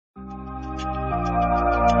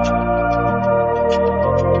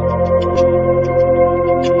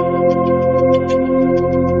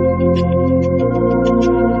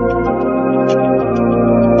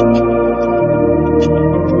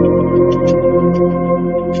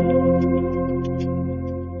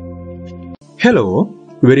Hello,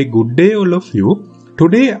 very good day all of you.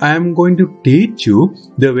 Today I am going to teach you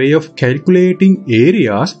the way of calculating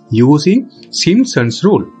areas using Simpson's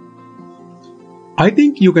rule. I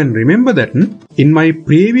think you can remember that in my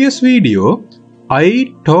previous video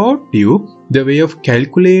I taught you the way of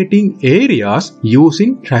calculating areas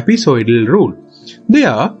using Trapezoidal Rule.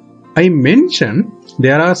 There I mentioned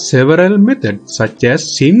there are several methods such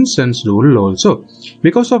as Simpson's rule also.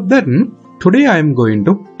 Because of that, today I am going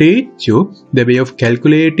to teach you the way of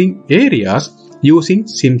calculating areas using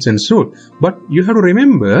Simpson's rule. But you have to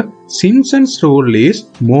remember, Simpson's rule is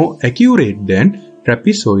more accurate than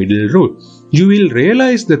Trapezoidal rule. You will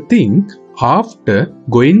realize the thing after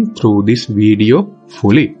going through this video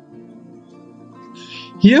fully.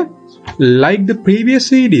 Here, like the previous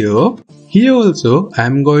video, here also I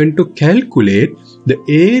am going to calculate the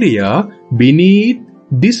area beneath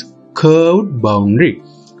this curved boundary.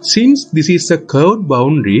 Since this is a curved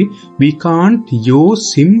boundary, we can't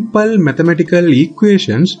use simple mathematical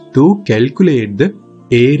equations to calculate the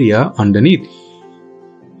area underneath.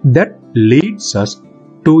 That leads us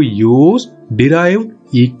to use derived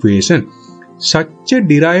equation. Such a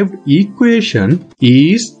derived equation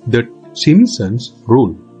is the Simpson's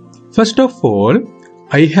rule. First of all,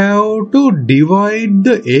 I have to divide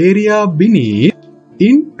the area beneath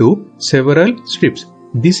into several strips.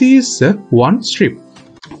 This is one strip.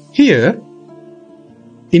 Here,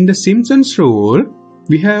 in the Simpson's rule,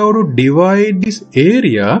 we have to divide this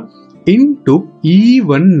area into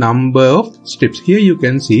even number of strips. Here you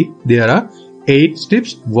can see there are 8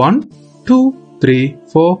 strips. 1, 2, 3,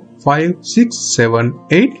 4, 5, 6, 7,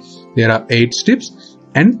 8. There are 8 strips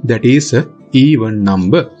and that is an even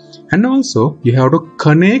number. And also you have to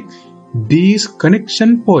connect these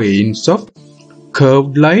connection points of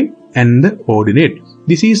curved line and the ordinate.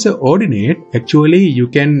 This is a ordinate. Actually, you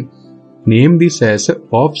can name this as a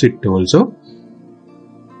offset also.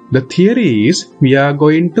 The theory is we are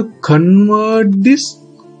going to convert this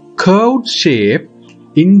curved shape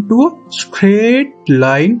into a straight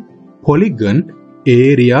line polygon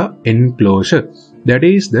area enclosure. That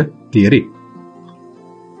is the theory.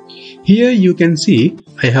 Here you can see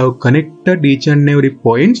I have connected each and every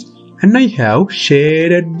points and I have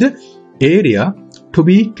shaded the area to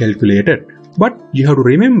be calculated. But you have to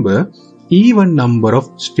remember, even number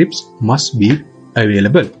of strips must be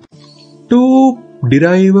available. To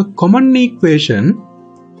derive a common equation,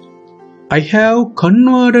 I have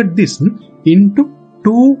converted this into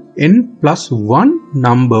 2n plus 1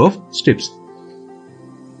 number of strips.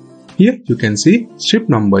 Here you can see strip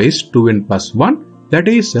number is 2n plus 1. That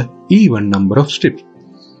is an even number of strips.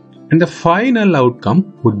 And the final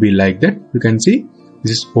outcome would be like that. You can see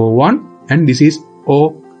this is O1 and this is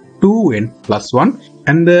O2n plus 1.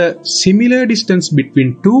 And the similar distance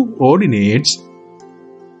between two ordinates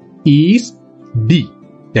is D.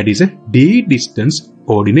 That is a D distance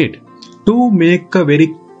ordinate. To make a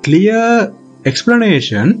very clear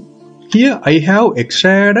explanation, here I have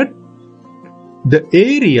extracted the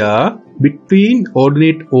area between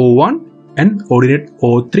ordinate O1 and ordinate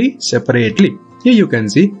O3 separately. Here you can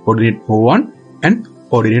see ordinate O1 and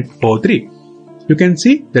ordinate O3. You can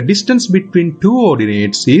see the distance between two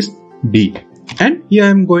ordinates is D. And here I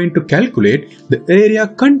am going to calculate the area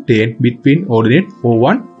contained between ordinate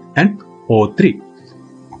O1 and O3.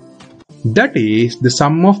 That is the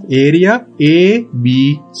sum of area A,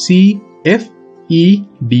 B, C, F, E,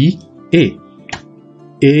 D, A.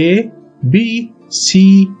 A, B,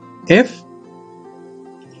 C, F,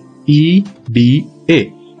 E, D,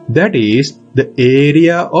 A. That is the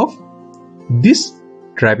area of this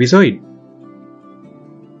trapezoid.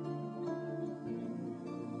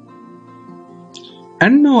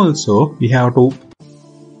 And also we have to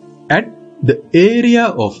add the area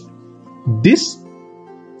of this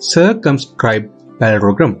circumscribed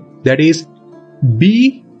parallelogram. That is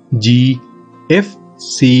B, G, F,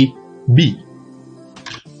 C, B.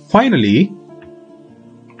 Finally,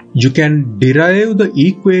 you can derive the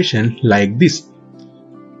equation like this.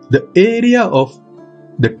 The area of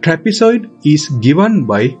the trapezoid is given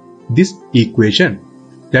by this equation.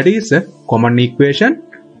 That is a common equation.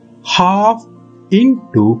 Half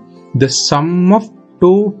into the sum of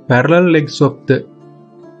two parallel legs of the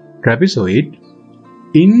trapezoid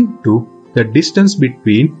into the distance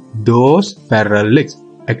between those parallel legs.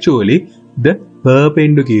 Actually, the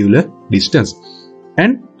perpendicular distance.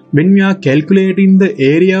 And when we are calculating the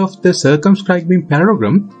area of the circumscribing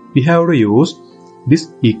parallelogram, we have to use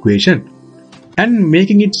this equation. And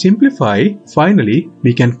making it simplify, finally,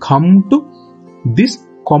 we can come to this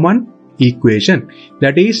common equation.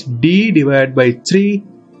 That is D divided by 3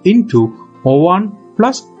 into O1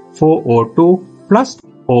 plus 4O2 plus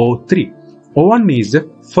O3. O1 is the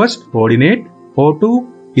first ordinate,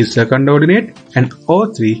 O2 is second ordinate, and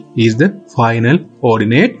O3 is the final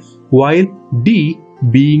ordinate, while D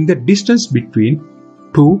being the distance between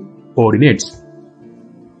two ordinates.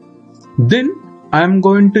 Then I am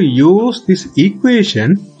going to use this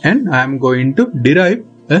equation and I am going to derive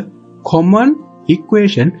a common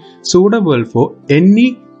equation suitable for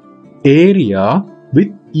any area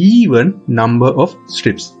with even number of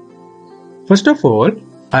strips. First of all,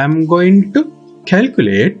 I am going to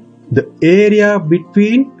calculate the area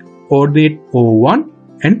between ordinate O1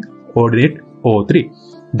 and ordinate O3.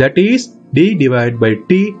 That is D divided by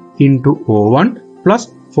T into O1 plus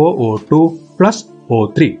 4O2 plus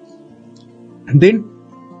O3. Then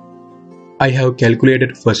I have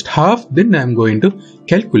calculated first half. Then I am going to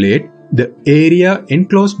calculate the area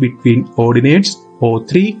enclosed between ordinates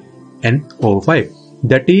O3 and O5.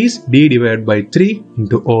 That is D divided by 3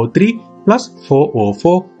 into O3 plus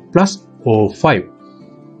 4O4 plus O5.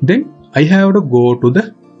 Then I have to go to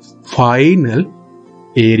the final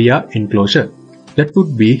area enclosure. That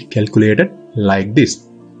would be calculated like this.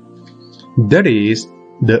 That is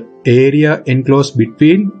the area enclosed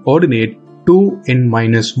between ordinate 2n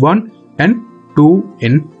minus 1 and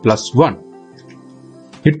 2n plus 1.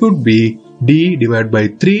 It would be D divided by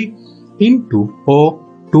 3 into O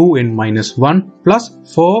 2n minus 1 plus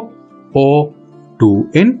 4 O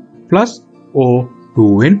 2n plus O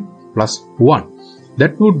 2n plus 1.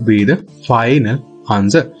 That would be the final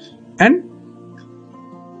answer. And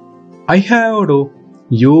I have to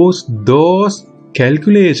use those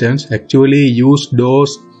calculations, actually use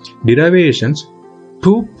those derivations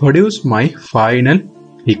to produce my final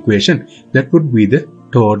equation. That would be the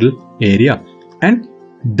total area. And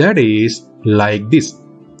that is like this.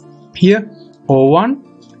 Here O1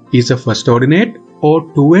 is the first ordinate,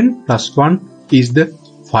 O2n plus 1 is the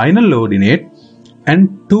final ordinate, and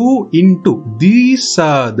 2 into these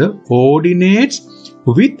are the ordinates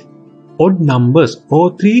with odd numbers.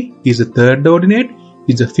 O3 is the third ordinate,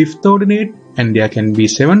 is the fifth ordinate, and there can be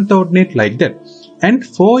seventh ordinate like that. And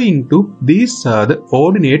 4 into these are the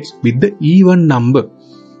ordinates with the even number.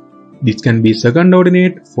 This can be second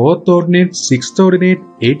ordinate, fourth ordinate, sixth ordinate,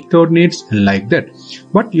 eighth ordinates, and like that.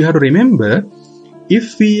 But you have to remember,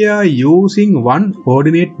 if we are using one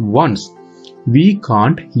ordinate once, we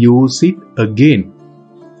can't use it again.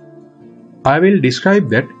 I will describe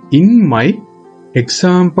that in my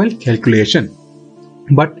example calculation.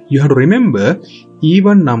 But you have to remember,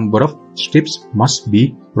 even number of strips must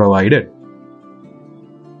be provided.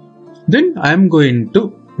 Then I am going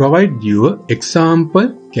to provide you an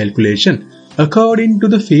example calculation. According to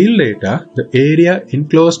the field data, the area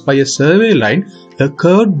enclosed by a survey line, a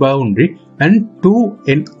curved boundary, and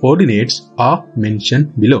 2n ordinates are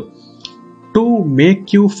mentioned below. To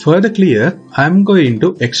make you further clear, I am going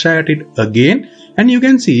to extract it again, and you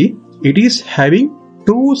can see it is having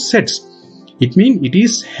two sets. It means it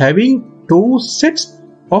is having two sets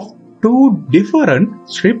of two different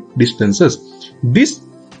strip distances. This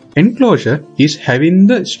enclosure is having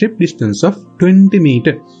the strip distance of 20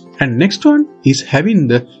 meter, and next one is having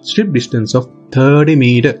the strip distance of 30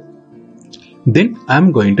 meter. Then I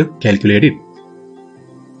am going to calculate it.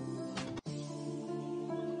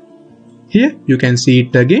 Here you can see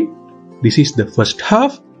it again. This is the first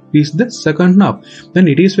half, this is the second half. Then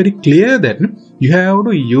it is very clear that you have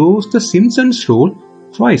to use the Simpson's rule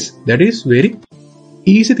twice. That is very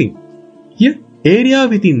easy thing. Here area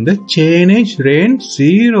within the chainage range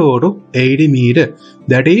 0 to 80 meter.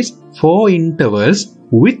 That is 4 intervals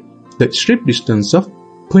with the strip distance of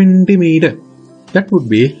 20 meter. That would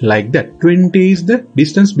be like that. 20 is the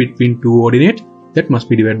distance between two ordinates. That must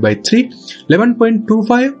be divided by 3.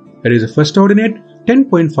 11.25, that is the first ordinate.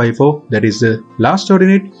 10.54, that is the last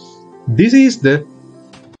ordinate. This is the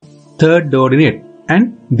third ordinate,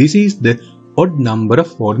 and this is the odd number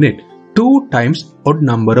of ordinate. 2 times odd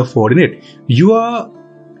number of ordinate. You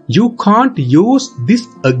can't use this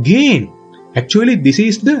again. Actually, this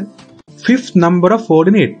is the fifth number of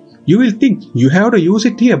ordinate. You will think you have to use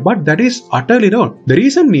it here, but that is utterly wrong. The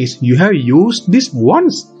reason is you have used this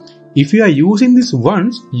once. If you are using this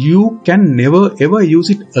once, you can never ever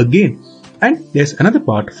use it again. And there's another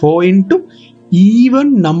part, 4 into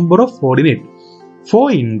even number of ordinate.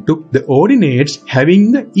 4 into the ordinates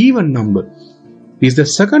having the even number. This is the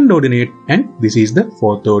second ordinate, and this is the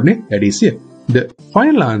fourth ordinate, that is here. The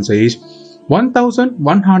final answer is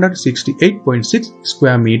 1168.6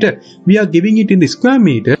 square meter. We are giving it in the square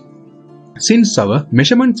meter since our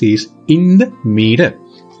measurement is in the meter.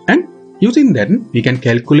 And using that, we can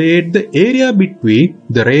calculate the area between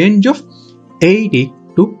the range of 80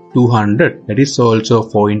 to 200. That is also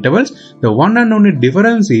 4 intervals. The one and only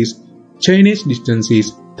difference is Chinese distance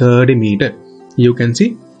is 30 meter. You can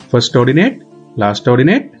see first ordinate, last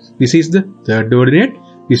ordinate, this is the third ordinate,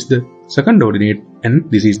 this is the second ordinate, and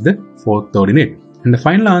this is the fourth ordinate. And the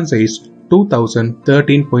final answer is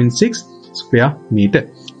 2013.6 square meter.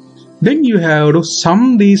 Then you have to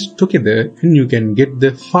sum these together and you can get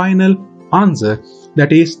the final answer,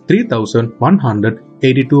 that is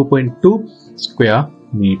 3182.2 square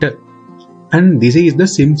meter. And this is the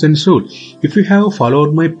Simpson's rule. If you have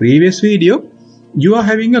followed my previous video, you are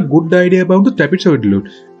having a good idea about the trapezoidal rule,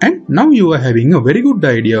 and now you are having a very good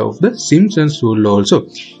idea of the Simpson's rule also.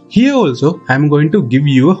 Here also I am going to give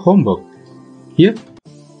you a homework. Here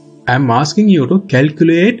I am asking you to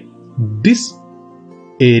calculate this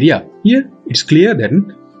area. Here it's clear that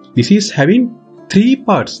this is having three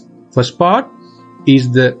parts. First part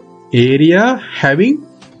is the area having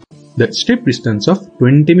the strip distance of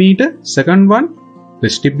 20 meter. Second one, the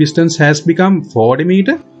strip distance has become 40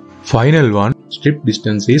 meter. Final one, strip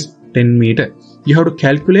distance is 10 meter. You have to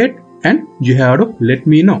calculate and you have to let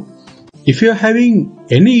me know. If you are having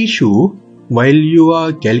any issue while you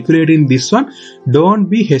are calculating this one, don't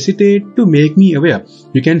be hesitate to make me aware.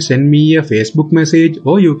 You can send me a Facebook message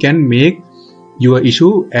or you can make your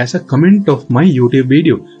issue as a comment of my YouTube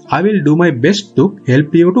video. I will do my best to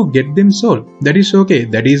help you to get them solved. That is okay.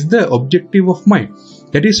 That is the objective of mine.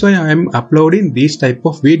 That is why I am uploading these type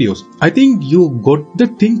of videos. I think you got the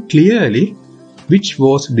thing clearly which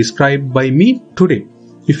was described by me today.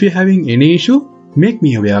 If you are having any issue, make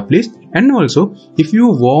me aware please. And also, if you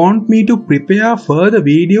want me to prepare further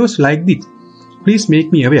videos like this, please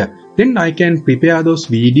make me aware. Then I can prepare those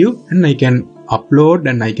videos and I can upload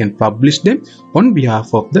and I can publish them on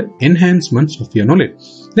behalf of the enhancements of your knowledge.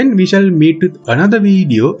 Then we shall meet with another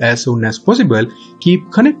video as soon as possible.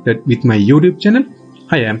 Keep connected with my YouTube channel.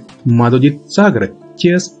 I am Madujith Sagara.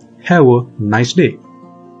 Cheers. Have a nice day.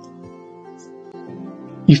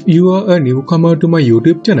 If you are a newcomer to my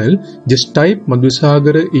YouTube channel, just type Madujith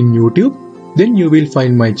Sagara in YouTube. Then you will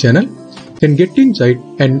find my channel. Then get inside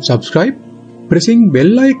and subscribe. Pressing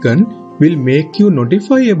bell icon will make you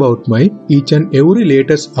notify about my each and every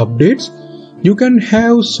latest updates. You can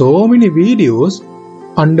have so many videos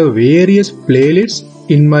under various playlists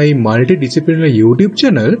in my multidisciplinary YouTube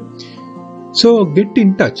channel. So get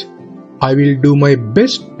in touch. I will do my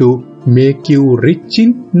best to make you rich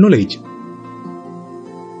in knowledge.